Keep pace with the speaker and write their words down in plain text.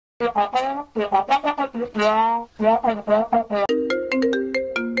who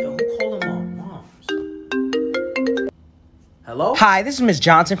calling my moms? Hello? Hi, this is Miss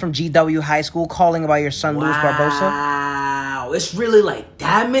Johnson from GW High School calling about your son, Luis Barbosa. Wow, it's really like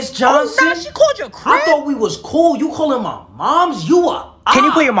that, Miss Johnson? Oh, no, she called your crib? I thought we was cool. You calling my moms? You a Can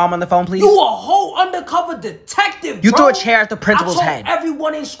you put your mom on the phone, please? You a whole undercover detective, You bro. threw a chair at the principal's head. I told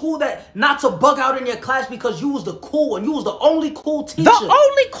everyone in school that not to bug out in your class because you was the cool one. You was the only cool teacher. The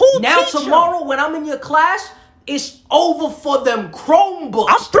only cool teacher? Now tomorrow when I'm in your class, it's over for them Chromebooks.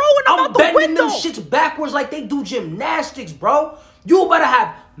 I'm throwing them out the window. I'm bending them shits backwards like they do gymnastics, bro. You better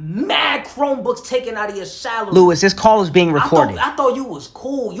have mad Chromebooks taken out of your salary. Louis, this call is being recorded. I thought you was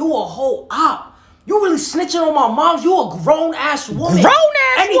cool. You a whole op. You really snitching on my moms. You a grown-ass woman.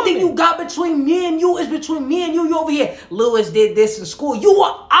 Grown-ass Anything woman? you got between me and you is between me and you. You over here. Louis did this in school. You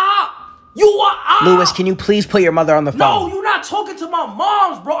a op. You a op. Louis, can you please put your mother on the phone? No, you're not talking to my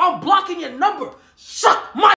moms, bro. I'm blocking your number. Suck my